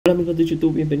Hola amigos de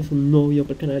YouTube, bienvenidos a un nuevo video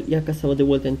para el canal. Y acá estamos de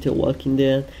vuelta en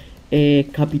Thewalkingdead,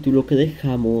 capítulo que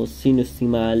dejamos, si no estoy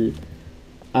mal,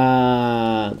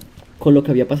 con lo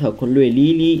que había pasado con lo de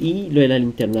Lily y lo de la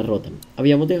linterna rota.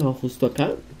 Habíamos dejado justo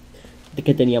acá, de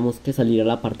que teníamos que salir a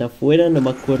la parte afuera, no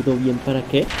me acuerdo bien para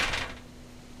qué.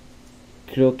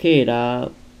 Creo que era...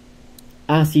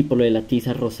 Ah, sí, por lo de la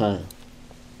tiza rosada.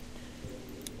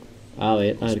 A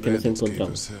ver qué nos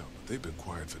encontramos.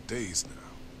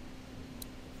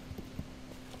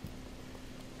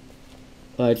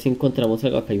 A ver si encontramos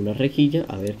algo. Acá hay una rejilla.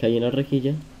 A ver qué hay en la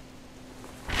rejilla.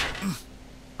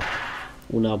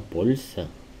 Una bolsa.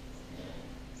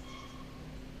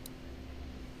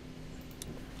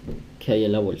 ¿Qué hay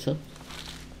en la bolsa?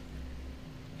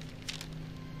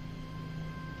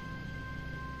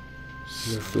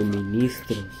 Los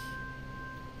suministros.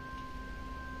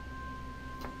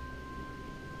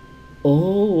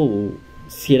 Oh,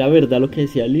 si era verdad lo que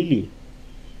decía Lily.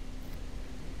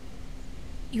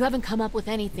 You haven't come up with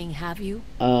anything, have you?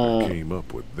 I came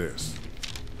up with this.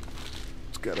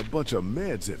 It's got a bunch of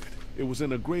meds in it. It was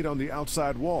in a grate on the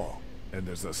outside wall. And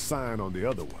there's a sign on the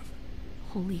other one.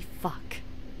 Holy fuck.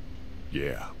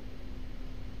 Yeah.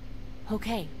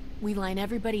 Okay, we line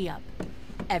everybody up.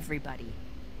 Everybody.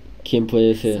 ¿Quién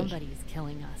puede ser? Somebody is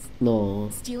killing us. No.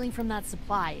 Stealing from that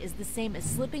supply is the same as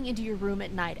slipping into your room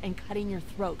at night and cutting your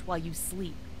throat while you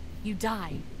sleep. You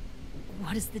die.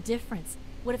 What is the difference?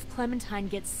 What if Clementine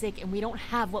gets sick and we don't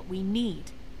have what we need?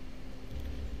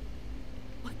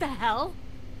 What the hell?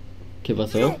 ¿Qué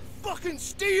pasó? You don't fucking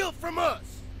steal from us.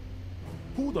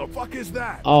 Who the fuck is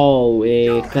that? Oh,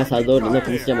 cazador, ¿no?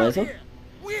 ¿Cómo se llama eso?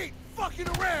 We ain't fucking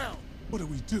around. What do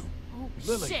we do? Oh,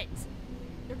 Lily. shit!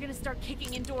 They're gonna start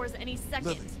kicking indoors any second.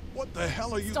 Lily, what the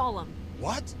hell are you? Stall them.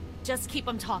 What? Just keep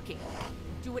him talking.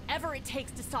 Do whatever it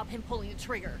takes to stop him pulling the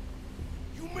trigger.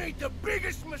 You made the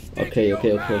biggest mistake Ok,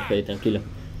 tranquilo.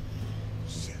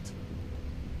 Shit.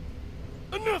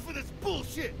 Enough of this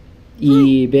bullshit.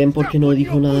 Y ven por qué no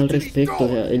dijo nada al respecto. O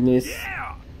sea, él no es...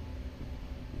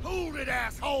 Hold it,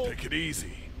 asshole. Take it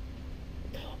easy.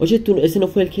 Oye, ¿ese no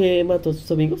fue el que mató a sus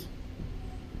amigos?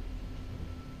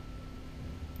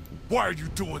 Why are you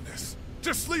doing this?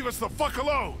 Just leave us the fuck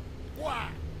alone. Why?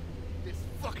 This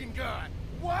fucking guy.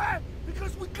 Why?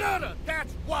 Because we gotta.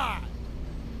 That's why.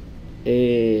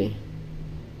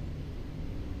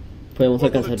 Podemos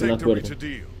alcanzar un acuerdo.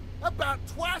 About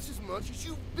twice as much as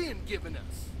you've been giving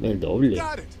us. El doble.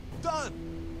 Got it. Done.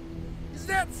 Is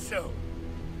that so?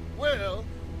 Well,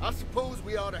 I suppose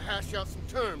we ought to hash out some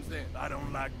terms then. I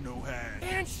don't like no hash.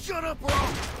 And shut up, or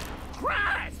I'll...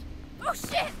 Christ! Oh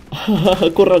shit!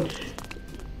 Corran.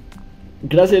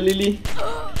 Gracias, Lily.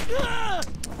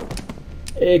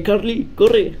 Carly,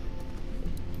 corre.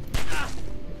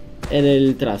 En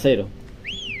el trasero.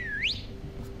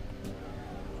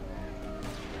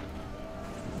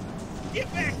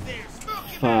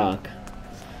 Fuck.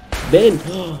 Ven.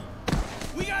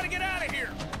 We gotta get out of here.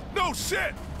 No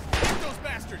shit. Get those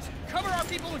bastards. Cover our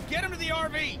people and get them to the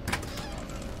RV.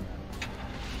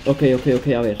 Ok, a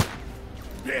ver.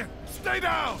 Ben, stay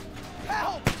down.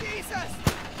 Help, Jesus.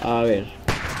 A ver.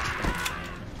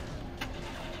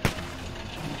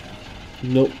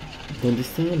 No. ¿Dónde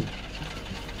están?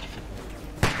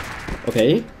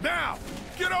 Ok. Now,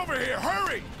 get over here.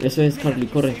 Hurry. Eso es, Carly,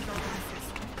 corre.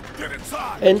 Get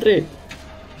inside. Entre.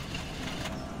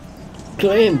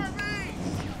 Clem.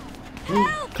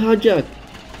 Kayak.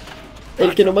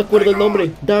 El que no me acuerdo el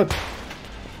nombre. Duck.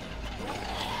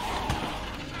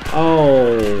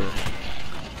 Oh.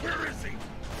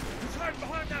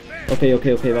 Ok,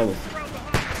 vamos.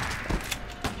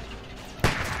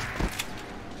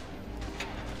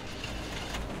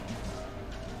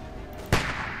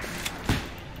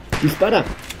 Dispara.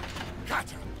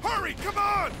 Hurry, come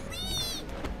on.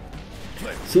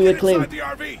 Sube, Clem. The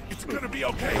RV. It's gonna be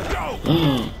okay. Go.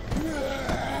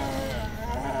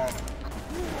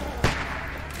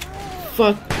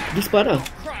 Fuck. Dispara.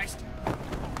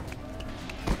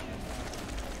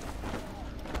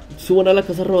 Suban a la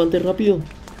casa robante rápido.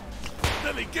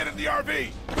 Lily, get in the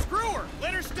RV. Screw her.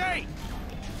 Let her stay.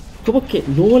 ¿Cómo que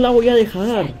no la voy a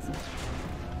dejar?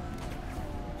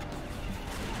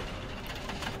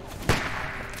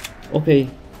 Ok.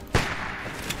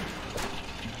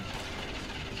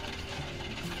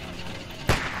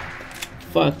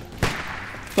 Fuck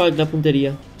la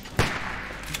puntería.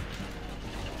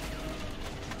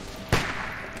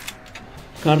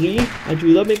 Carly,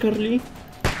 ayúdame, Carly.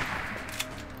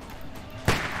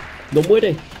 No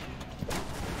muere.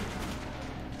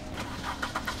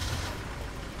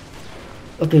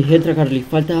 Ok, entra Carly.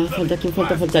 Falta ¿quién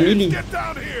falta? Falta Lily.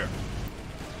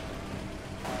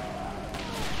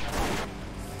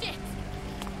 Shit!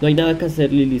 No hay nada que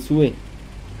hacer, Lily, sube.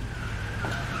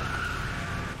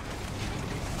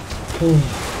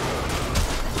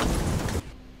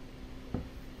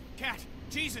 Cat,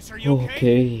 Jesus, are you okay?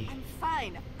 Okay. I'm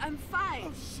fine. I'm fine.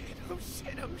 Oh shit, oh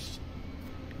shit, oh shit.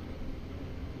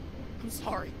 I'm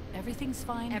sorry. Everything's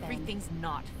fine. Everything's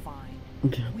not fine.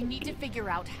 We need to figure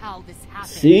out how this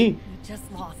happened. Sí. We just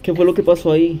lost. ¿Qué fue lo que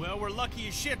pasó ahí? Well, we're lucky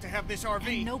as shit to have this RV.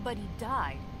 And nobody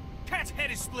died. Cat's head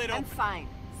is split I'm open. fine.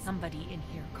 Somebody in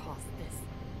here caused this.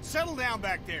 Settle down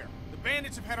back there. The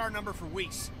bandits have had our number for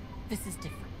weeks. This is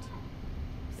different.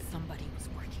 Somebody was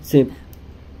working Sí. for them.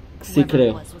 Sí, Whoever creo.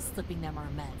 it was slipping them our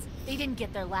meds. They didn't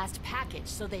get their last package,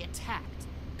 so they attacked.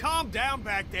 Calm down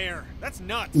back there. That's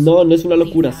nuts. No, no es una They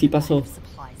locura, found sí a bag pasó. of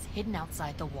supplies hidden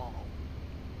outside the wall.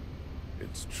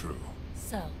 It's true.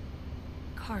 So,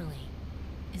 Carly,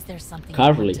 is there something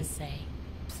Carly. you want to say?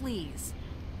 Please.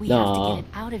 We have to No. get it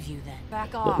out of you then.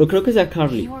 Back No, off. no creo que sea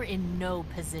Carly. You're in no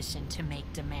position to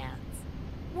make demands.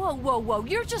 Whoa, whoa, whoa.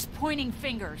 You're just pointing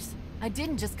fingers. I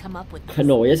didn't just come up with this.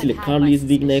 No, voy a decirle, I've had Carly my es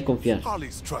digna de suspicions. confiar.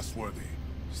 Holly's trustworthy.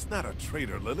 She's not a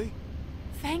traitor, Lily.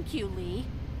 Thank you, Lee.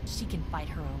 She can fight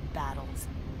her own battles.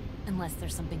 Unless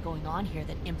there's something going on here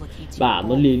that implicates you. Vamos,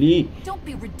 both. Lily. Don't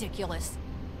be ridiculous.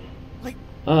 Like,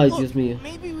 Ay, look, Dios mío.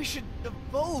 maybe we should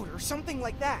vote or something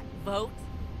like that. Vote?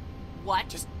 What?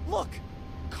 Just look.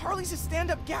 Carly's a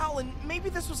stand-up gal, and maybe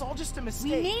this was all just a We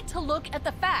mistake. need to look at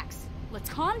the facts. Let's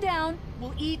calm down,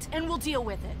 we'll eat, and we'll deal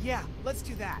with it. Yeah, let's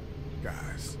do that.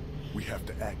 Guys, we have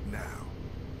to act now.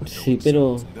 I know Sí, it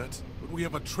pero- sounds nuts, but we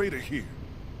have a traitor here.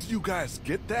 Do you guys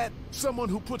get that? Someone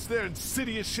who puts their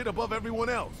insidious shit above everyone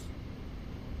else.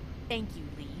 Thank you,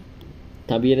 Lee.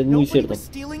 También es muy Nobody cierto. was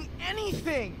stealing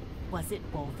anything. Was it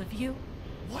both of you?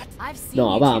 What? I've seen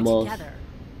No, you vamos. two together.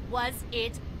 Was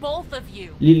it both of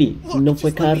you? Lily, Look, no fue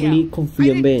just let me Carly, out. confío en I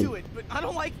didn't Ben. do it, but I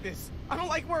don't like this. I don't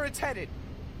like where it's headed.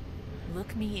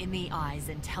 Look me in the eyes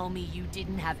and tell me you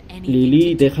didn't have anything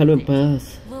Lily, to do déjalo en with it.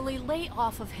 paz. Lily, lay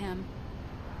off of him.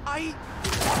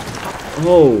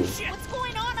 Oh. What's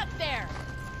going on up there?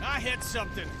 I hit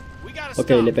something. We gotta Ok,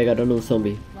 stop. le pegaron a un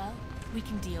zombie. Well, we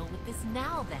can deal with this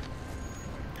now then.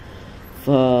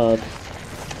 Fuck.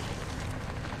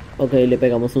 Ok, le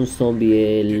pegamos a un zombie.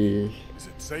 El... Is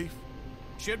it safe?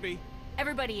 Should be.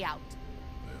 Everybody out.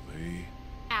 Lily?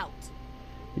 Out.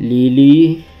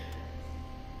 Lily.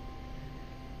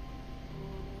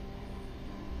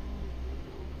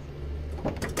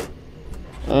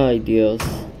 Ay, Dios.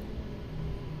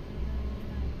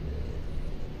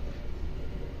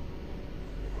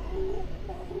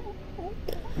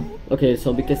 Ok, el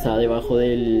zombie que está debajo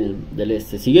del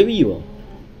este sigue vivo.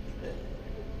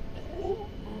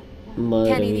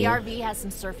 Madre Kenny, the mía. RV has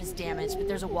some surface damage, but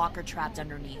there's a walker trapped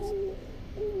underneath.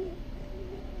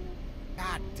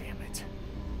 God damn it.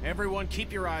 Everyone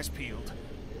keep your eyes peeled.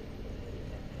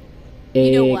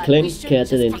 You know what? Clem, We shouldn't quédate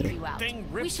just dentro. kick you out. Thing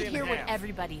We rips should in hear what half.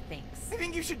 everybody thinks. I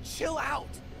think you should chill out.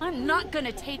 I'm not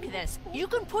gonna take this. You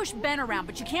can push Ben around,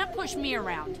 but you can't push me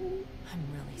around. I'm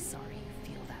really sorry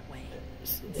you feel that way.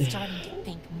 I'm starting to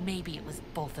think maybe it was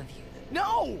both of you.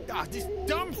 No! God, this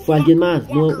dumb Fue alguien más,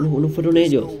 no, Walker. no fueron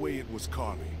There's ellos. no way it was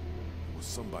Carly. It was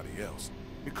somebody else.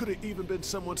 It could have even been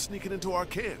someone sneaking into our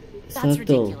camp. That's Exacto.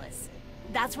 ridiculous.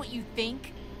 That's what you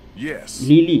think? Yes.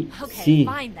 Lily, Okay, sí.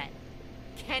 fine then.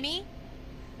 Kenny?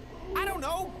 I don't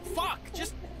know. Fuck.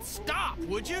 Just stop,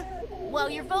 would you? Well,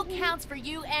 your vote counts for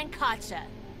you and Katja.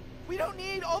 We don't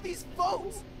need all these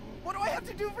votes. What do I have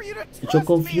to do for you to trust Yo me?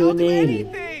 confío I'll en do él.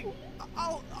 anything.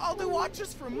 I'll do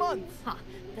watches for months. Huh,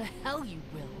 the hell you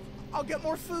will. I'll get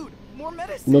more food, more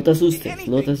medicine. No te asustes,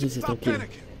 anything. no te asustes, Stop tranquilo.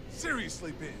 panicking.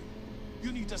 Seriously, Ben.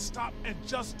 You need to stop and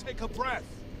just take a breath.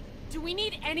 Do we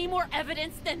need any more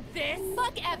evidence than this?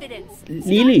 Fuck evidence.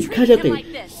 Lily, Stop treating him cállate.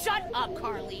 like this. Shut up,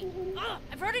 Carly. Ugh,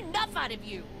 I've heard enough out of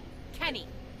you. Kenny,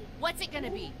 what's it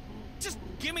gonna be? Just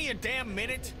give me a damn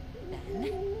minute.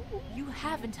 Ben, you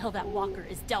have until that walker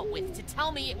is dealt with to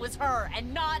tell me it was her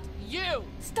and not you.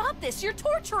 Stop this. You're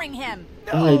torturing him.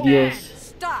 Ay, Dios.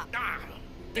 Stop. Ah,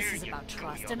 This there is you about go,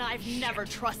 trust, you and I've shit. never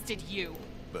trusted you.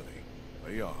 Lily,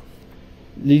 lay off.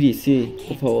 Lily, sí,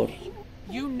 por favor.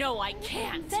 You know I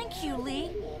can't. Thank you, Lee.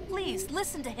 Please,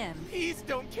 listen to him. Please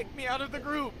don't kick me out of the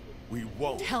group. We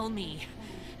won't. Tell me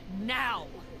now.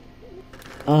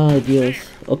 Ay, Dios.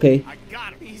 Ok. I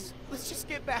got it. Please, let's just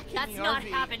get back in That's the not RV.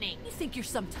 happening. You think you're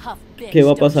some tough bitch. ¿Qué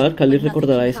va a don't pasar? you? Carly But nothing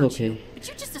recordará can eso, hurt you. ok. But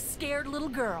you're just a scared little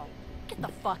girl. Get the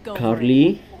fuck over Carly.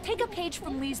 it. Take a page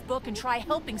from Lee's book and try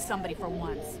helping somebody for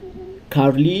once.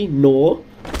 Carly, no.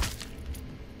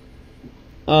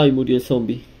 Ay, murió el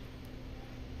zombie.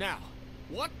 Now,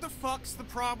 what the fuck's the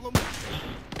problem?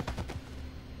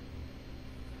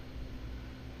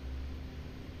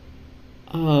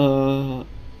 Ah,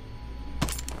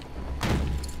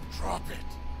 Drop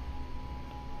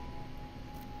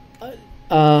it.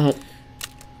 ah,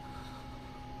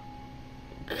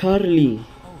 Carly.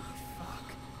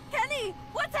 Kenny,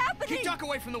 what's happening? Keep duck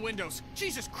away from the windows.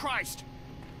 Jesus Christ.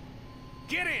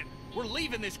 Get in. We're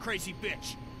leaving this crazy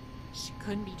bitch. She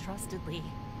couldn't be trusted, Lee.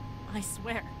 I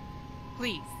swear.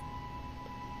 Please.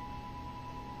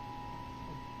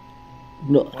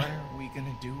 No, What are we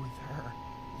gonna do with her?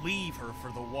 Leave her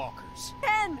for the walkers.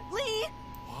 Ken, Lee.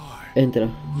 Why? entra.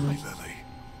 Why, Lily?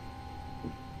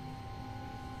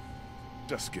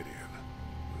 Just get in.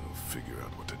 We'll figure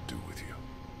out what to do with you.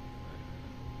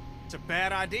 It's a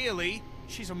bad idea, Lee.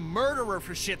 She's a murderer,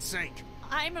 for shit's sake.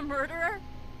 I'm a murderer?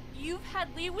 You've had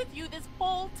Lee with you this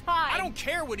whole time. I don't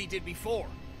care what he did before.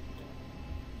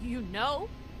 You know?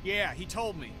 Yeah, he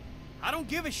told me. I don't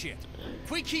give a shit. If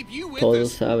we keep you with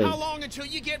Todos us, saben. how long until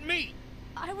you get me?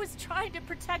 I was trying to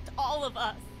protect all of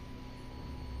us.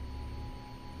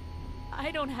 I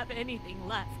don't have anything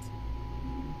left.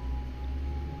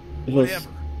 Los... Whatever.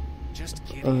 Just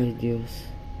get in. Ay, Dios.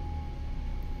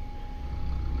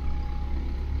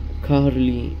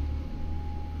 Carly.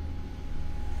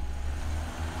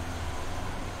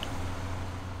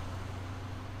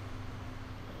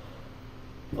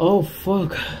 Oh,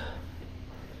 fuck.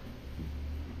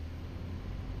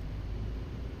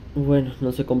 Bueno,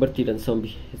 no se convertirá en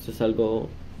zombie. Esto es algo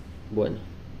bueno.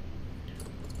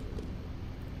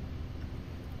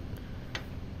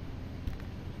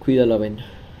 Cuídala, ven.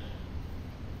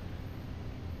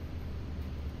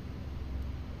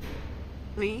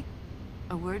 Lee,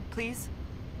 a word, please.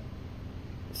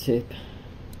 Sí.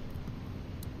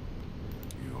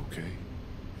 You okay?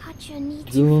 Katja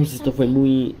needs you Dios, for esto fue something.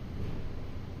 muy...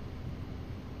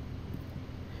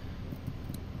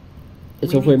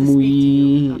 Eso We fue need to speak to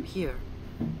you muy... up here.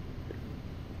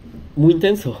 Muy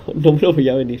intenso. No me lo voy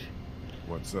a venir.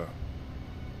 What's up?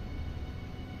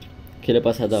 ¿Qué le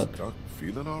pasa a Doc? Stuck?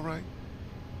 Feeling all right?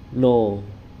 No.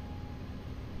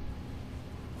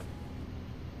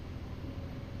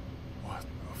 What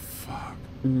the fuck?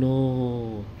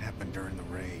 No. Happened during the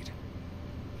raid.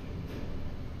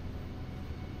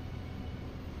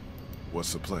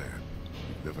 What's the plan?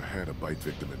 Never had a bite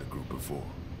victim in the group before.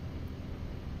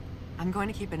 I'm going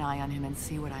to keep an eye on him and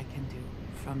see what I can do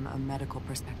from a medical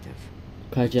perspective.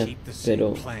 Calla, Keep the same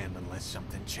pero... plan unless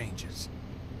something changes.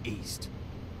 East.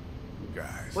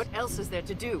 Guys. What else is there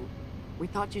to do? We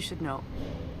thought you should know.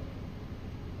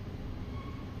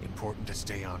 Important to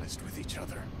stay honest with each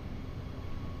other.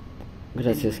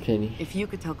 Gracias, Anyway, Kenny. If you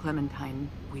could tell Clementine,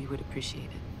 we would appreciate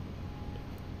it.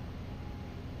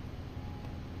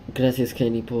 Gracias,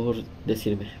 Kenny, por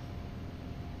decirme.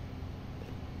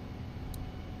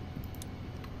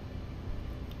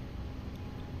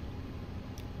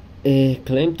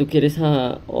 Clem, ¿tú quieres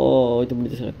a... Oh, te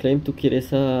pones a Clem, ¿tú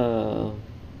quieres a...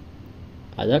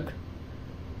 a Jack?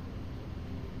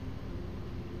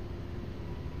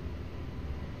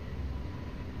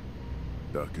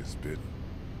 Duck is bitten.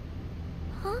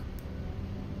 Huh?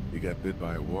 He got bit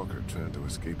by a walker trying to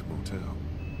escape the motel.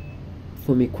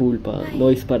 Fue mi culpa. No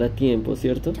dispara a tiempo,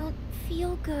 ¿cierto? Don't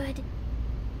feel good.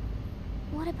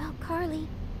 What about Carly?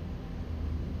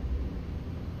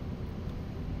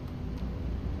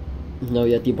 No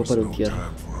había tiempo There para was un no tierra.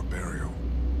 time for a burial.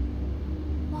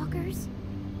 Walkers?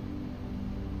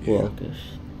 Yeah, Walkers.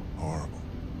 horrible.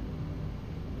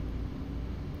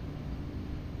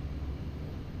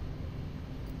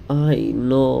 Ay,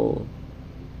 no.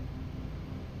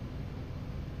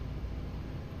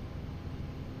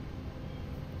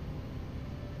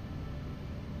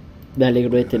 Me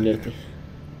alegro de tenerte.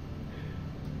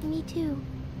 Me too.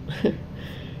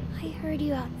 I heard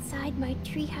you outside my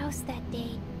treehouse that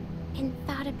day and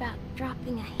thought about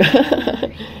dropping a hammer on your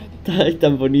head. Ay,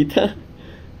 tan bonita.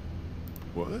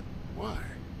 What? Why?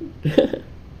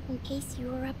 In case you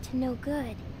were up to no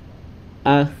good.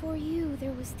 Ah, Before you,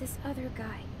 there was this other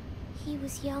guy. He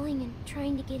was yelling and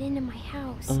trying to get into my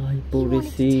house. ay, He wanted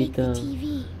to take the pobrecita.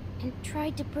 TV and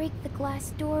tried to break the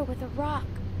glass door with a rock.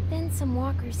 Then some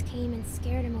walkers came and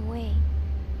scared him away.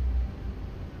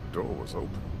 Door was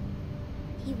open.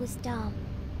 He was dumb.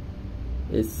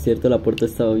 Es cierto, la puerta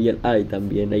estaba bien. Ay,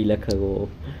 también ahí la cagó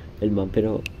el man,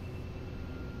 pero...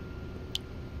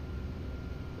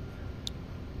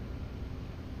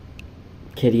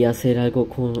 Quería hacer algo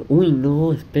con... Uy,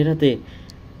 no, espérate.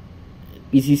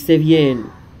 Hiciste bien,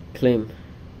 Clem.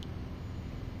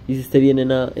 Hiciste bien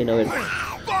en a ver...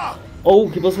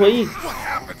 Oh, ¿qué pasó ahí? What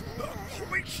happened?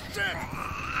 Sweet shit!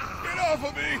 Get off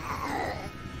of me!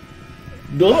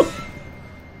 ¿No?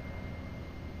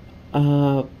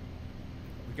 Ah,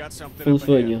 We got something fue un up ahead.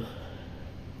 sueño.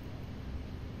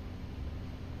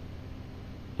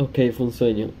 Ok, fue un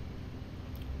sueño.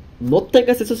 No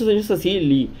tengas esos sueños así,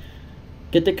 Lee.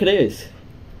 ¿Qué te crees?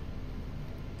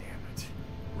 Damn it.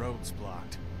 Road's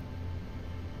blocked.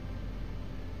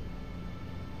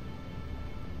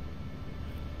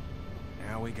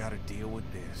 Now we gotta deal with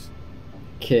this.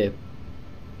 ¿Qué?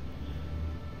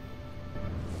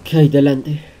 ¿Qué hay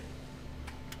delante?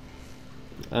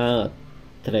 Ah,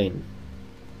 tren.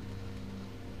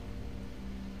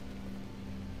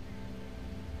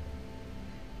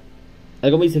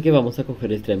 Algo me dice que vamos a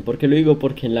coger el tren. ¿Por qué lo digo?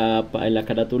 Porque en la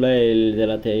carátula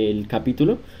del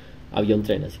capítulo había un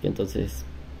tren, así que entonces...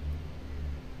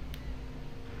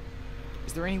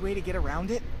 Is there any way to get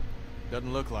around it?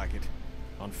 Doesn't look like it.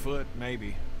 On foot,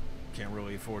 maybe. Can't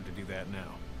really afford to do that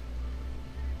now.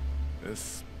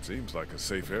 This seems like a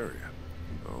safe area.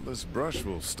 All this brush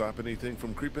will stop anything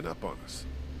from creeping up on us.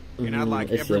 And I'd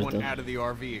like es everyone cierto. out of the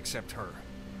RV except her.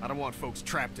 I don't want folks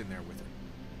trapped in there with her.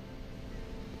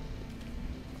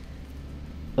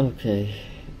 Ok.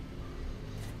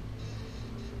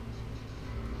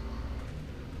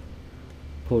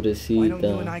 Why don't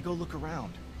you and I Pobrecita. go look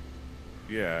around?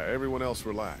 Yeah, everyone else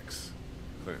relax.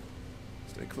 Clem,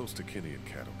 stay close to Kenny and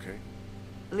Kat, okay?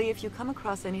 Lee, if you come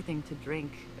across anything to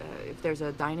drink, if there's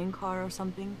a dining car or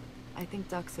something, I think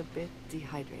Duck's a bit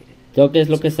dehydrated. Creo que es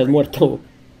lo que estás muerto.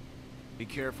 Be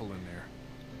careful in there.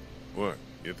 What?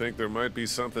 You think there might be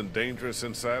something dangerous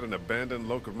inside an abandoned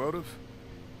locomotive?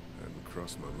 Hadn't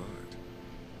crossed my mind.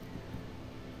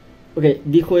 Ok,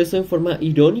 ¿dijo eso en forma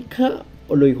irónica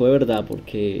o lo dijo de verdad?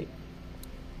 Porque...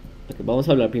 Ok, vamos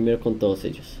a hablar primero con todos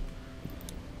ellos.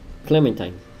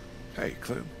 Clementine. Hey,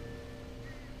 Clem.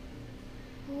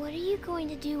 What are you going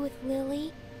to do with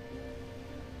Lily?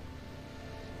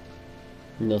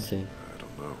 No sé. I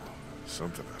don't know.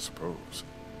 Something, I suppose.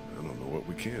 I don't know what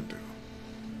we can do.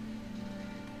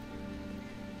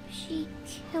 She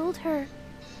killed her.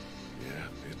 Yeah,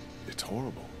 it's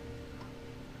horrible.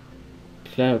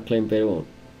 Claro, Clem, pero...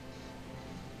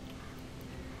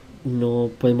 No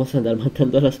podemos andar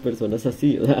matando a las personas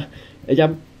así. O sea,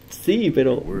 ella sí,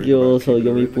 pero yo soy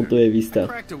mi punto de I vista.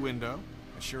 cracked a window.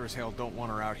 I sure as hell don't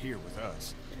want her out here with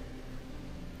us.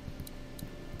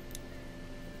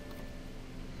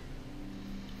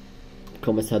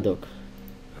 ¿Cómo está Doc?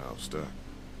 How's Duck?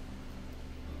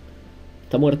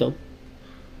 ¿Está muerto?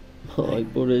 Ay,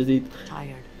 pobrecito.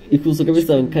 Tired. Y justo que me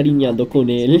estaba encariñando con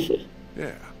él.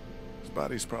 Yeah. His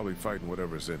body's probably fighting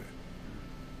whatever's in it.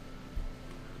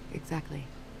 Exactly.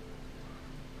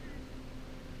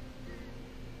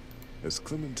 Has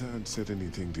Clementine said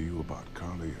anything to you about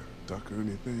Carly or Duck or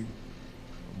anything?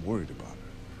 I'm worried about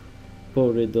her.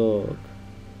 Pobre Doc.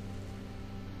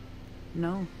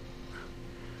 No.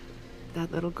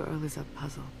 That little girl is a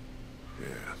puzzle.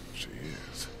 Yeah, she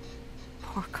is.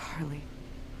 Poor Carly.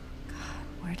 God,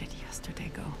 where did yesterday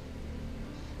go?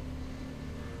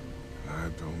 I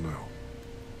don't know.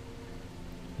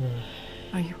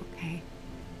 Are you okay?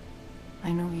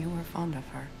 I know you were fond of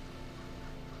her.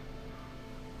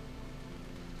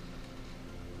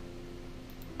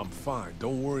 I'm fine.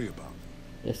 Don't worry about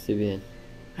me. Estoy bien.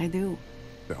 I do.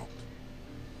 Don't.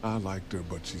 I liked her,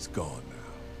 but she's gone now.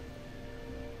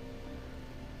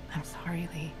 I'm sorry,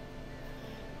 Lee.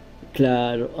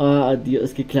 Claro. Ah, Dios,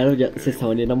 es que claro, ya se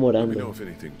estaban Let me know enamorando. if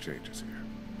anything changes here.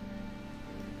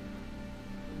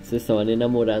 Se estaban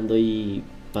enamorando y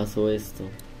pasó esto.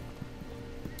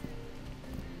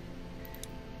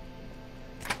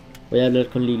 Voy a hablar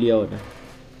con Lily ahora.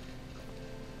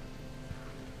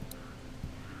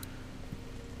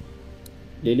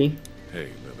 Lily. Hey,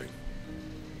 Lily.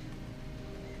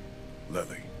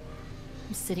 Lily.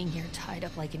 I'm sitting here tied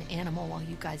up like an animal while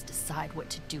you guys decide what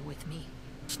to do with me.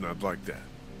 It's not like that.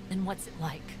 And what's it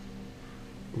like?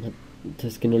 No,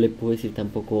 entonces que no le puedo decir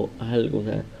tampoco algo, o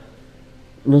sea,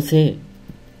 no sé.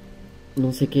 No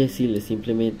sé qué decirle,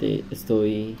 simplemente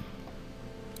estoy...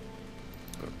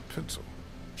 A pencil.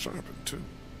 Sharpened, too.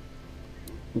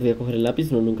 Voy a coger el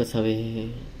lápiz, uno nunca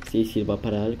sabe si sirva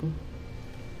para algo.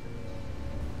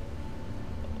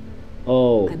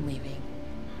 Oh, I'm leaving.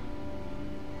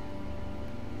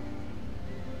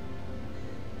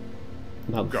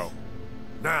 vamos. Go.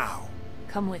 Now.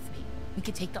 Come with me. We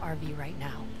could take the RV right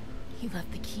now. He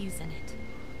left the keys in it.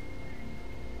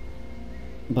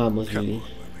 Vamos, Come Lily. on,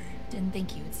 Lily. Didn't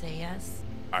think you would say yes.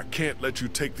 I can't let you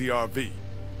take the RV.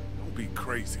 Don't be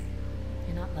crazy.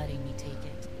 You're not letting me take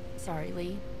it. Sorry,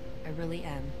 Lee. I really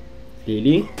am.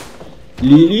 Lily?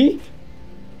 Lily?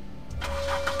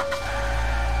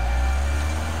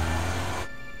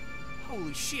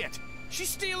 Holy shit! She's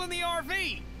stealing the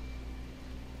RV!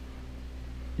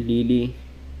 Lily.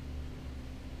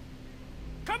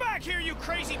 Come back here, you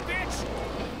crazy bitch!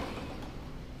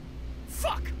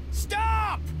 Fuck!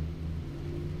 Stop!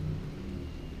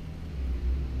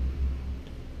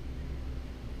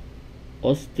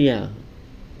 Hostia.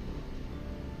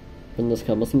 Pues nos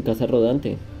quedamos sin casa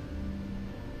rodante.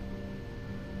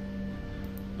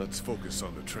 Let's focus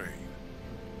on the train.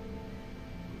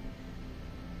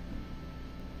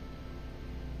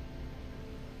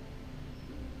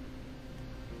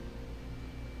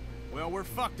 Well, we're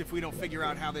fucked if we don't figure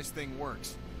out how this thing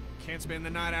works. Can't spend the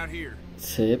night out here.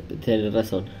 Sí, tienes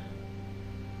razón.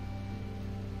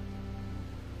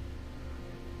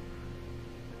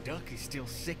 Duck is still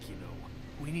sick, you know.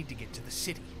 We need to get to the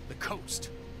city, the coast.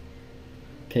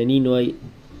 Kenny, no hay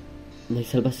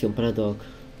salvación para Doc.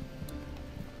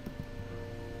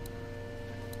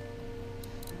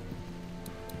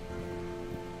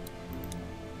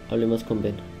 Hablemos con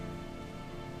Ben.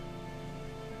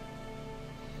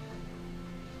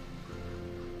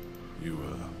 You,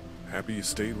 happy you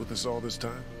stayed with us all this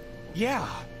time? Yeah,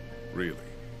 Really?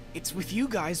 it's with you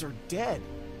guys or dead.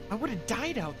 I would have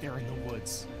died out there in the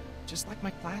woods, just like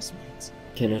my classmates.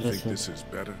 Tienes You think razón. this is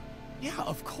better? Yeah,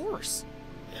 of course.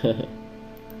 What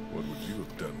would you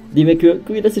have done with Dime, ¿qué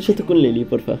hubieras hecho tú con Lily,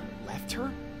 porfa? Left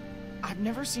her? I've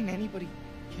never seen anybody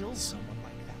kill someone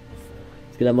like that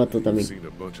before. Es que la mató You've también. seen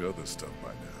a bunch of other stuff by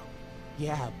now.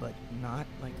 Yeah, but not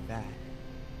like that.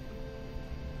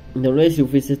 No lo sé si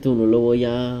fuiste tú, no lo voy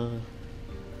a...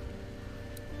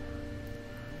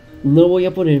 No voy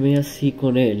a ponerme así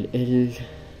con él. Él...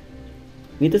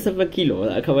 Necesita estar tranquilo,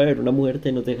 acaba de haber una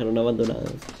muerte, nos dejaron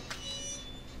abandonados.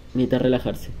 Necesita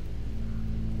relajarse.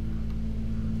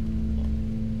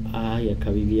 Ay, acá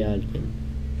vivía alguien.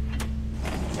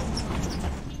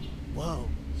 Whoa.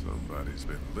 Somebody's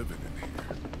been living in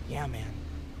here. Yeah, man.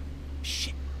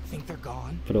 Shit, think they're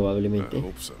gone? I Probablemente.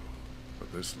 hope so.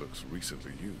 But this looks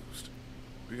recently used.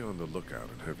 Be on the lookout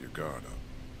and have your guard up.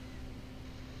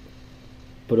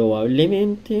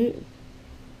 Probablemente...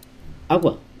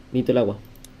 Agua. Necesito el agua.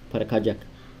 Para kayak.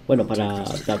 Bueno, para Take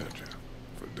this to Duck. Kaja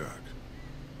for Duck.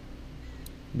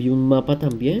 Vi un mapa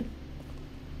también.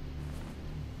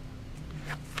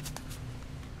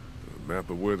 A map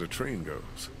of where the train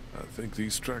goes. I think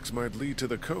these tracks might lead to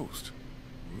the coast.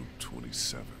 Route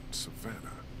 27,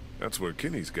 Savannah. That's where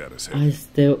Kenny's got us Ah,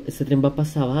 headed. este tren va para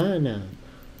Sabana.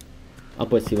 Ah,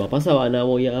 pues si va para Sabana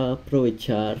voy a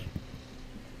aprovechar.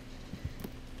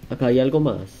 Acá hay algo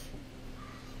más.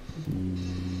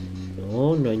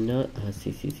 No, no hay nada. Ah,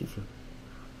 sí.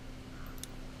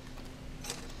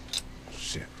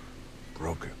 Shit.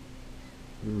 Broken.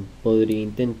 Podría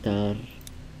intentar.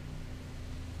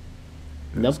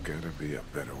 No. There's gotta be a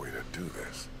better way to do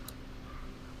this.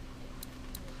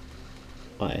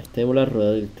 A ver, tenemos la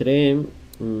rueda del tren.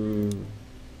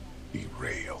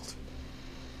 Derailed.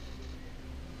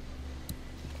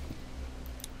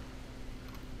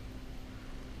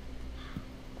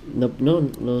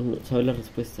 No sabe la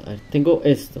respuesta. A ver, tengo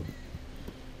esto.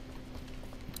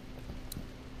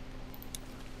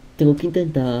 Tengo que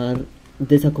intentar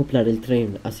desacoplar el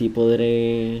tren. Así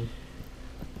podré...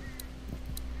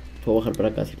 Puedo bajar para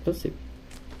acá, ¿cierto? Sí.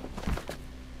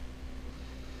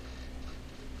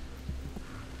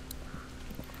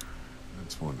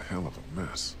 That's one hell of a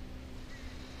mess.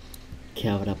 ¿Qué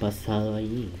habrá pasado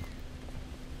ahí?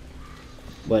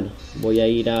 Bueno, voy a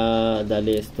ir a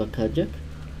darle esto a Kayak.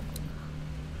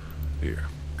 Here,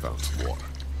 found some water.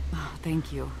 Oh,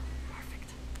 thank you.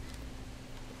 Perfect.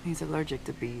 He's allergic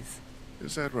to bees.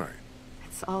 Is that right?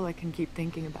 It's all I can keep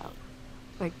thinking about.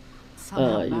 Like,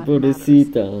 somehow Ay, that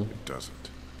pobrecita. It doesn't.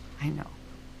 matters. I know.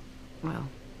 Well,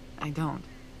 I don't.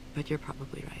 But you're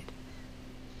probably right.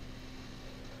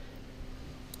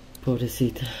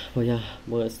 Pobrecita. Voy a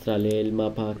mostrarle el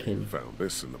mapa a We Kenny. found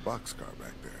this in the boxcar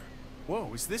back there.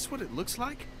 Whoa, is this what it looks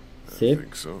like? I Sí.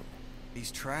 think so.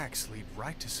 These tracks lead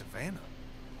right to Savannah.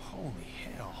 Holy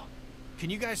hell. Can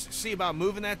you guys see about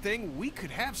moving that thing? We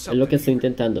could have Es something. lo que estoy here.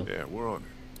 intentando. Yeah, we're on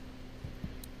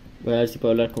it. Voy a ver si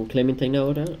puedo hablar con Clementine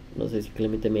ahora. No sé si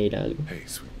Clementine me dirá algo. Hey,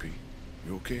 Sweet Pea,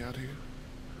 you okay out here?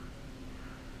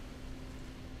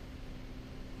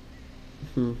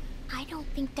 I don't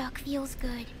think Duck feels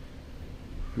good.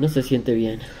 No se siente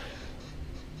bien.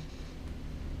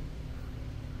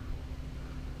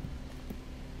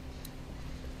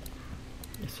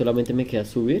 Solamente me queda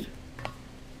subir.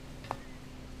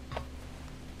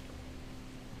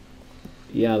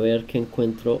 Y a ver qué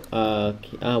encuentro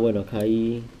aquí. Ah, bueno, acá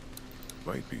hay...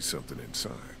 Might be something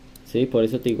inside. Sí, por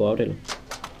eso te digo, ábrelo.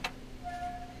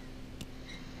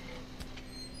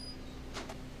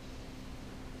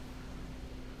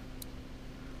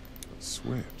 A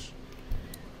switch.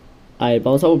 A ver,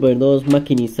 vamos a volvernos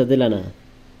maquinistas de la nada.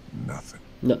 Nothing.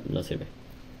 No, no sirve.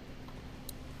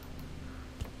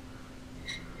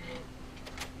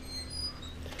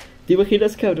 ¿Te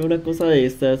imaginas que abra una cosa de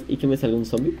estas y que me salga un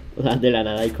zombie? O sea, de la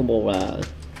nada y como va...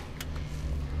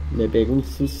 Me pega un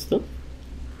susto.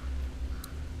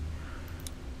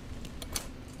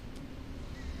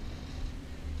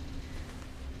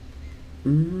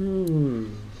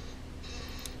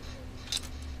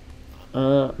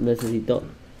 Ah, necesito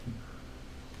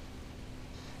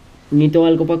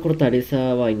algo para cortar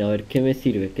esa vaina. A ver qué me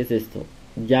sirve. ¿Qué es esto?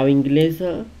 Llave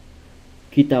inglesa.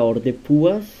 Quitador de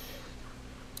púas.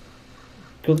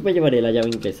 Creo que me llevaré la llave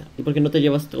inglesa. ¿Y por qué no te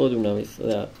llevas todo de una vez? O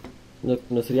sea,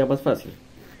 no sería más fácil.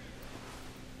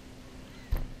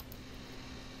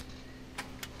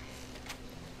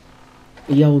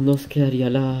 Y aún nos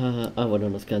quedaría la... Ah, bueno,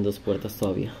 nos quedan 2 puertas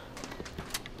todavía.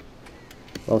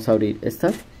 Vamos a abrir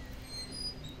esta.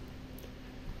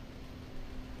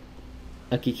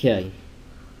 ¿Aquí qué hay?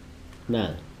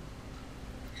 Nada.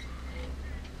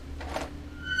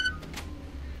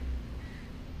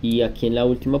 Y aquí en la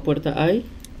última puerta hay...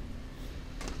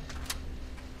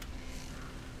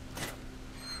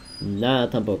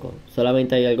 Nada tampoco.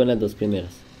 Solamente hay algo en las 2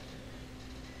 primeras.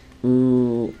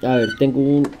 A ver, tengo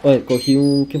un... cogí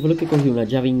un... ¿Qué fue lo que cogí? Una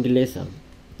llave inglesa.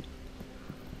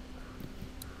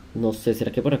 No sé,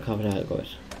 ¿será que por acá habrá algo? A ver.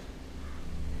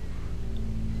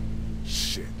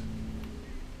 Shit.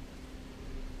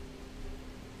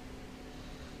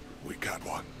 We got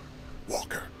one.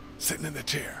 Walker, sitting in the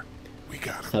chair. We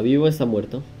got him. ¿Está vivo o está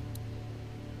muerto?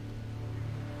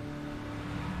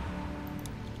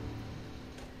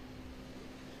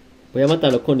 Voy a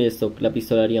matarlo con esto. La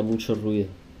pistola haría mucho ruido.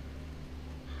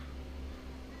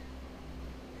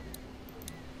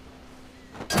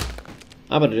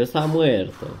 Ah, pero yo estaba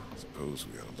muerto. Suppose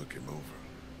we ought to look him over.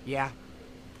 Yeah.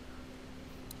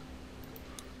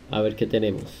 A ver qué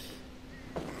tenemos.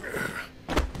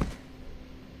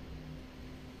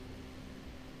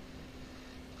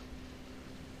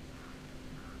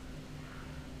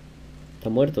 Está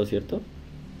muerto, ¿cierto?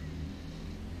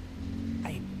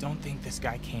 I don't think this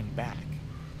guy came back.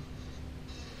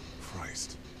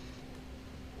 Christ.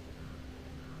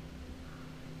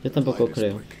 Yo tampoco Light is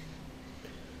creo. blinking.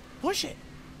 Push it.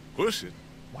 Push it.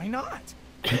 Why not?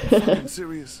 Fucking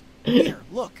serious? Here,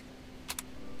 look.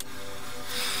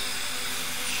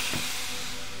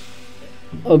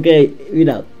 Ok,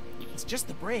 mira. It's just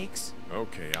the brakes.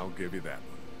 Okay, I'll give you that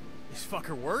one. This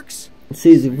fucker works?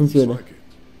 Sí, sí Seems funciona. like it.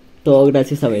 Todo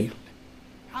gracias a Ben.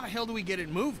 How the hell do we get it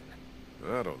moving?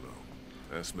 I don't know.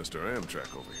 That's Mr.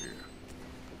 Amtrak over here.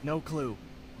 No clue.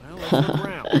 Well, let's look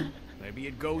around. Maybe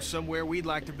it goes somewhere we'd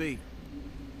like to be.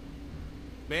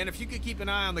 Man, if you could keep an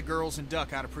eye on the girls and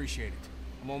Duck, I'd appreciate it.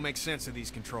 I'm gonna make sense of these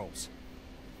controls.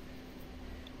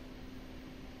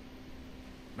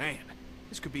 Man,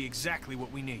 this could be exactly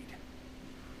what we need.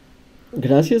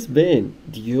 Gracias, Ben.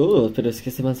 Dios, pero es que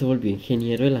ese man se volvió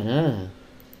ingeniero de la nada.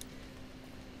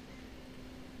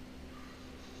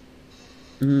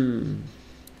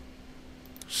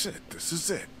 Shit, this is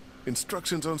it.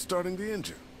 Instructions on starting the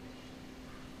engine.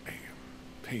 Damn,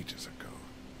 pages are gone.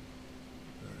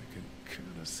 I can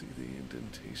kind of see the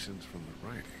indentations from the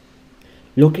writing.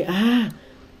 Lo que...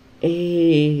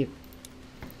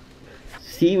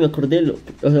 Sí, me acordé.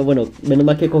 O sea, bueno, menos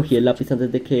mal que cogí el lápiz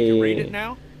antes de You read it que...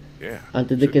 now? Yeah.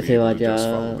 Antes de should que be se able to just vaya...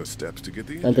 follow the steps to get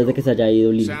the engine Antes de que se going. haya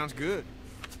ido Lily. Sounds good.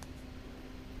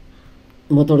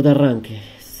 Motor de arranque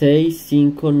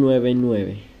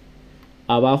 6599.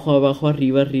 Abajo, abajo,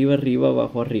 arriba, arriba, arriba,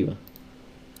 abajo, arriba.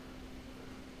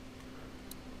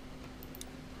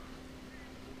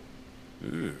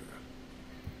 Ugh,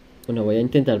 Bueno, voy a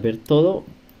intentar ver todo.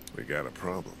 we got a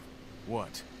problem.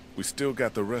 What? We still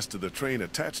got the rest of the train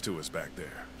attached to us back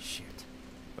there. Shit.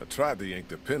 I tried to yank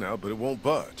the pin out, but it won't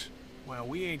budge. Well,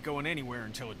 we ain't going anywhere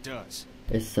until it does.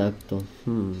 Exacto.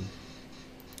 A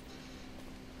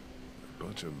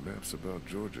bunch of maps about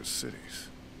Georgia's cities.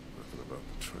 Nothing about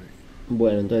the train.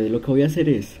 Bueno, entonces lo que voy a hacer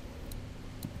es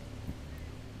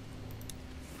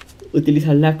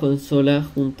utilizar la consola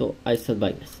junto a estas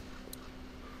vainas.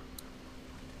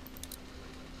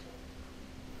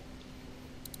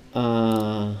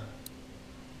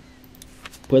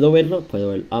 ¿Puedo verlo?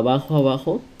 Puedo verlo. Abajo,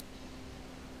 abajo.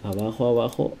 Abajo,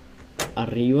 abajo.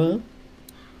 Arriba.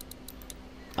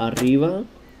 Arriba.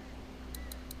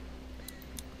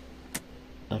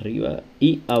 Arriba.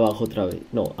 Y abajo otra vez.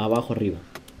 No, abajo, arriba.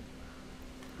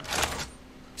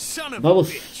 Son of Vamos.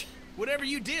 a bitch. Whatever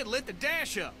you did lit the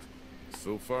dash up.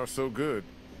 So far, so good.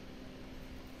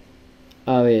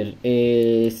 A ver,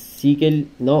 sigue el...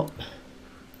 No.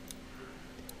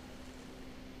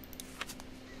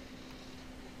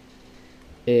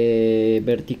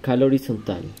 Vertical,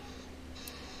 horizontal.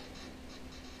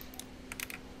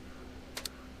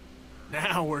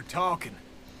 Now we're talking.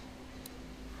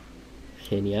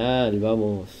 Genial,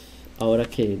 vamos. Ahora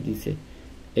qué dice.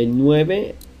 El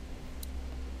 9.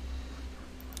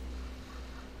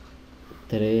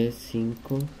 3,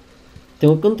 5.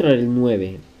 Tengo que encontrar el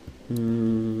 9.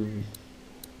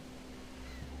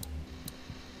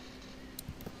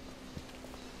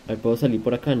 A ver, ¿puedo salir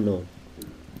por acá? No.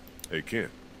 Hey, Ken.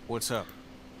 What's up?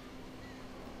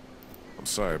 I'm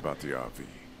sorry about the RV.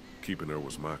 Keeping her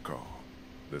was my call.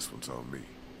 This one's on me.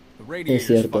 The radiator's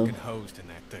cierto. fucking hosed in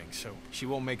that thing, so she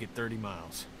won't make it 30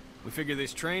 miles. We figure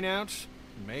this train out,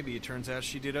 and maybe it turns out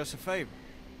she did us a favor.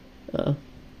 Ah,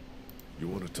 You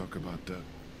want to talk about that?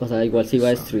 o sea, igual si va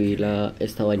a destruir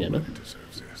esta vaina, ¿no? Nobody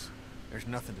deserves this. There's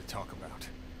nothing to talk about.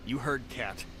 You heard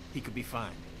Cat. He could be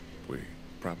fine. We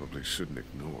probably shouldn't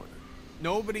ignore it.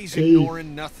 Nobody's Hey,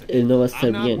 ignoring nothing. él no va a estar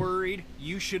I'm not bien. worried.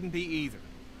 You shouldn't be either.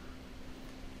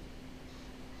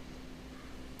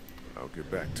 I'll get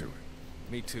back to it.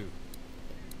 Me too.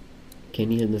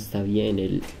 Kenny no está bien,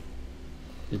 él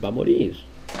va a morir.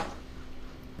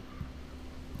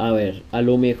 A ver, a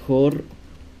lo mejor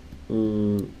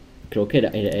creo que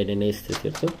era en este,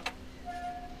 ¿cierto?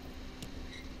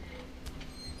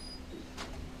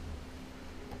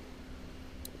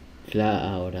 Claro,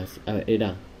 ahora sí. A ver,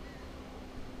 era,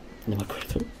 no me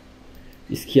acuerdo.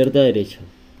 Izquierda, derecha.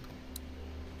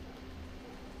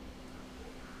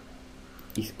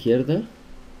 Izquierda.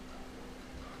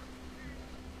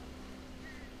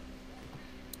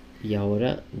 Y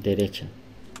ahora derecha.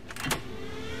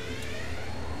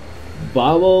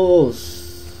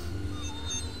 ¡Vamos!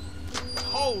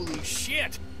 Holy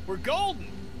shit! We're golden!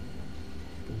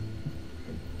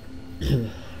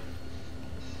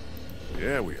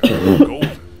 Yeah, we are golden.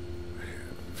 Man,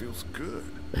 feels good.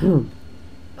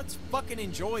 Let's fucking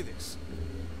enjoy this.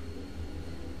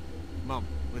 Mom,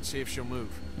 let's see if she'll move.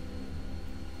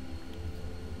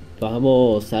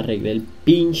 Vamos, arreglé el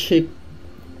pinche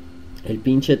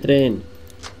tren.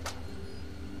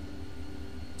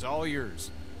 It's all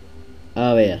yours.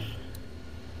 A ver.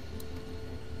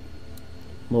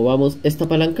 Movamos esta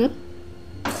palanca.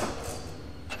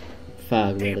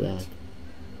 Fuck, verdad.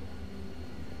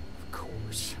 Of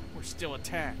course. We're still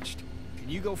attached. Can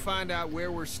you go find out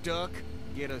where we're stuck?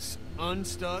 Get us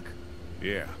unstuck?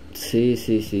 Yeah. Sí,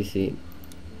 sí, sí, sí.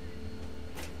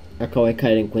 Acabo de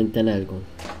caer en cuenta en algo.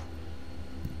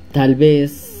 Tal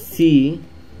vez sí.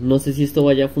 No sé si esto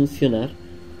vaya a funcionar.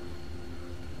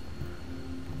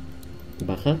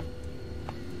 Baja.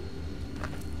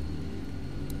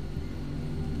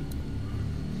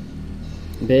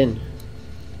 Ven.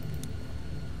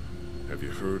 Have you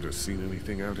heard or seen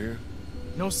anything out here?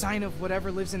 No sign of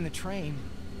whatever lives in the train.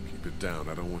 Keep it down.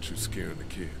 I don't want you scaring the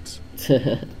kids.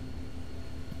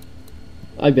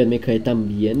 Ay, Ben, me cae tan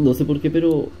bien. No sé por qué,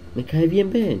 pero me cae bien,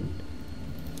 Ben.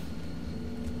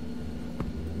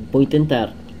 Voy a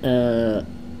intentar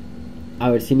a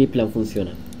ver si mi plan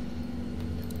funciona.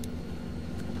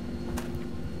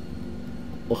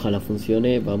 Ojalá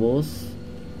funcione. Vamos.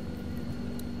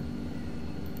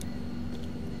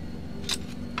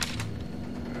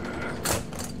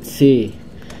 Sí.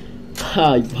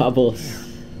 Ay, vamos.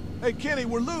 Hey, Kenny,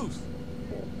 we're loose.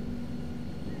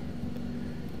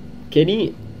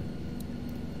 Kenny,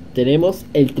 tenemos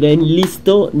el tren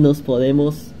listo. Nos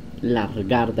podemos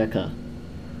largar de acá.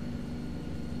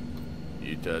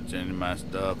 You touch any of my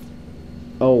stuff?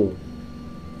 Oh.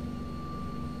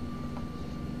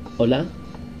 Hola.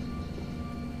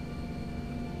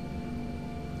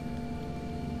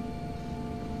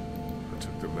 I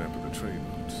took the map of the train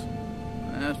routes.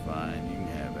 That's fine. You can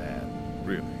have that.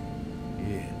 Really?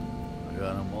 Yeah. I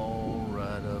got them all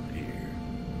right up here.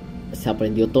 Se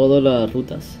aprendió todas las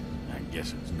rutas. I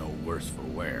guess it's no worse for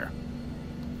wear.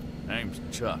 Name's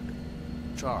Chuck.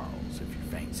 Charles, if you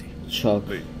fancy. Chuck.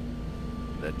 Lee.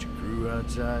 That your crew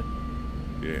outside?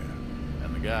 Yeah.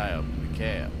 And the guy up in the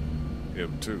cab?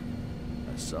 Him too.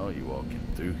 I saw you walking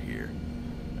through here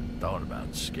and thought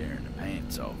about scaring the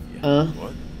pants off you.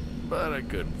 What? But I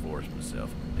couldn't force myself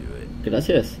to do it.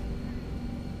 Gracias.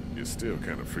 You're still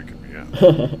kind of freaking me out.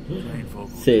 Train folk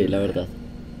will Sí, do la that. verdad.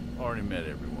 Already met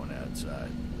everyone outside.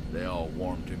 They all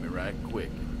warmed to me right quick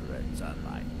in direct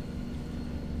sunlight.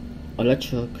 Hola,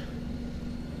 Chuck.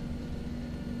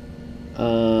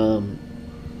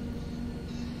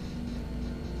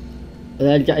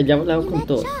 Ya hablaba con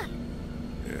todos.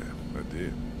 Yeah, I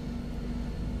did.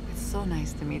 It's so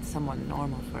nice to meet someone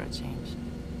normal for a change.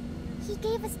 He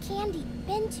gave us candy.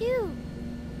 Ben too.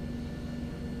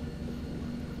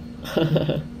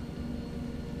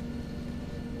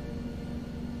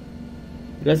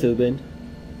 Gracias, Ben.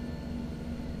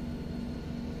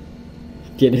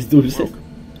 ¿Tienes dulces?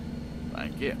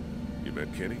 Thank you. You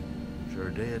met Kenny? Sure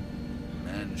did.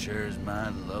 Man shares my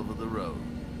love of the road.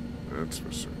 That's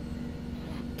for certain.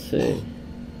 Sí.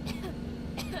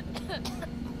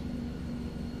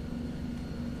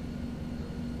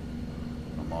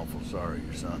 I'm awful sorry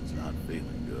your son's not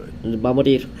feeling good. Va a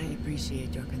morir. I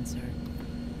appreciate your concern.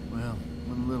 Well,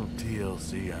 with a little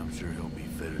TLC, I'm sure he'll be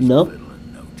fit as No. a fiddle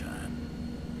in no time.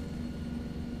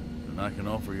 And I can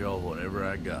offer y'all whatever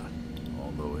I got,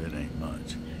 although it ain't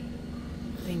much.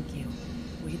 Thank you.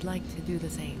 We'd like to do the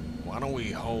same. Why don't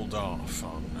we hold off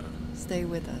on... Stay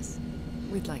with us.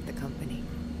 We'd like the company.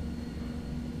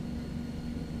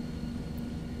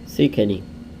 Sí, Kenny.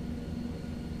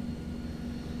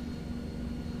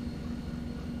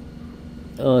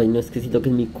 Ay, no, es que siento que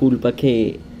es mi culpa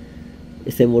que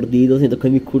esté mordido, siento que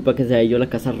es mi culpa que sea yo la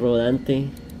casa rodante.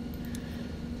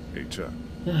 Hey, Chuck,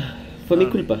 Fue mi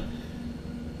culpa.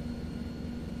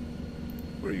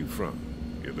 where are you from?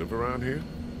 You live around here?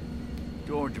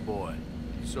 Georgia boy,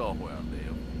 you saw where I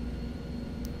live.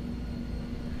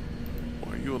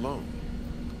 Why are you alone?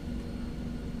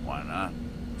 Why not?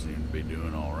 Seem to be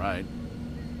doing all right.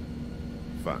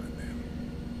 Fine, then.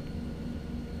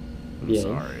 I'm Bien.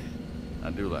 sorry. I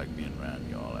do like being around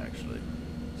y'all, actually.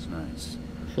 It's nice.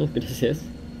 Gracias.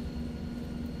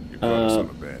 You caught us on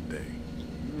a bad day.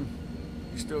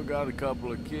 You still got a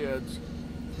couple of kids.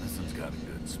 This one's got a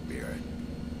good spirit.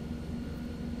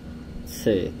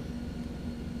 Sí.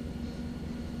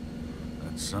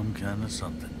 That's some kind of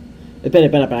something. Espera,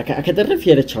 ¿a qué te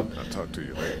refieres, Chuck? I'll talk to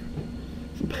you later.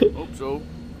 Hope so.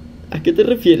 ¿A qué te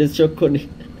refieres, Chuck, con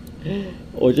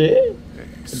Oye,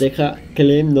 Hey, deja, sweetie,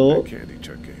 Clem, no. that candy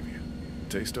Chuck gave you.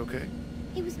 Taste okay?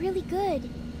 It was really good.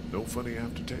 No funny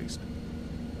aftertaste?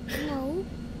 No.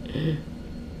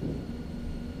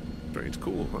 Train's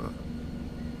cool, huh?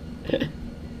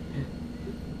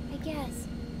 I guess.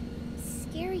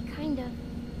 Scary, kind of.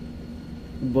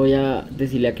 Voy a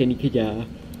decirle a Kenny que ya...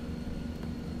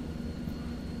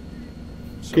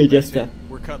 So Que ya that's está. it?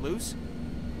 We're cut loose?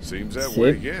 Seems that Sí.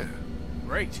 way, yeah.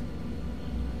 Great.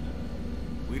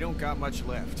 We don't got much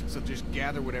left, so just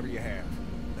gather whatever you have.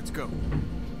 Let's go.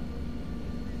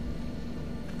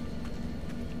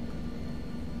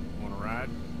 Want to ride?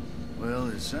 Well,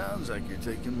 it sounds like you're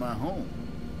taking my home.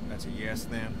 That's a yes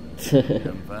then.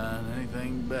 Can't find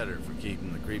anything better for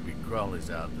keeping the creepy crawlies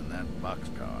out than that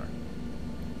boxcar.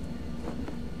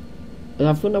 O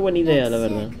sea, fue una buena idea, la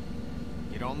That's verdad. sick.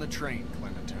 Get on the train,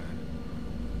 Clementine.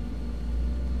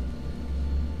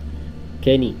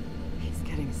 Kenny. He's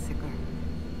getting sicker.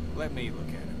 Let me look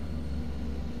at it.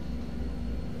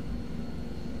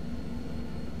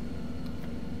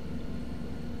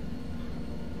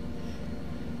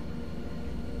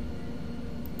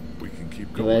 We can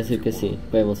keep Le going. voy a if decir you que want. sí,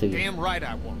 podemos seguir. Damn right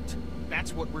I won't.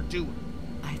 That's what we're doing.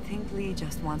 I think Lee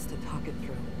just wants to talk it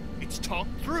through. It's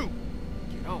talked through.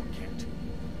 Get on, Kent.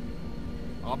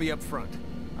 I'll be up front.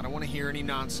 I don't want to hear any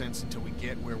nonsense until we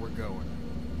get where we're going.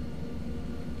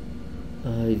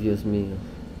 Ay, Dios mío.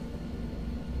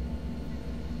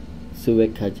 Sube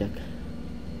kayak.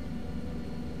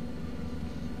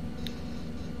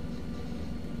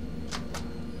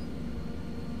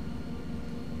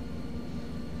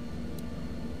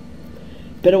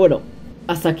 Pero bueno,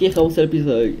 hasta aquí dejamos el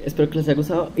episodio de hoy. Espero que les haya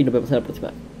gustado y nos vemos en la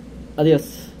próxima.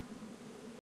 Adiós.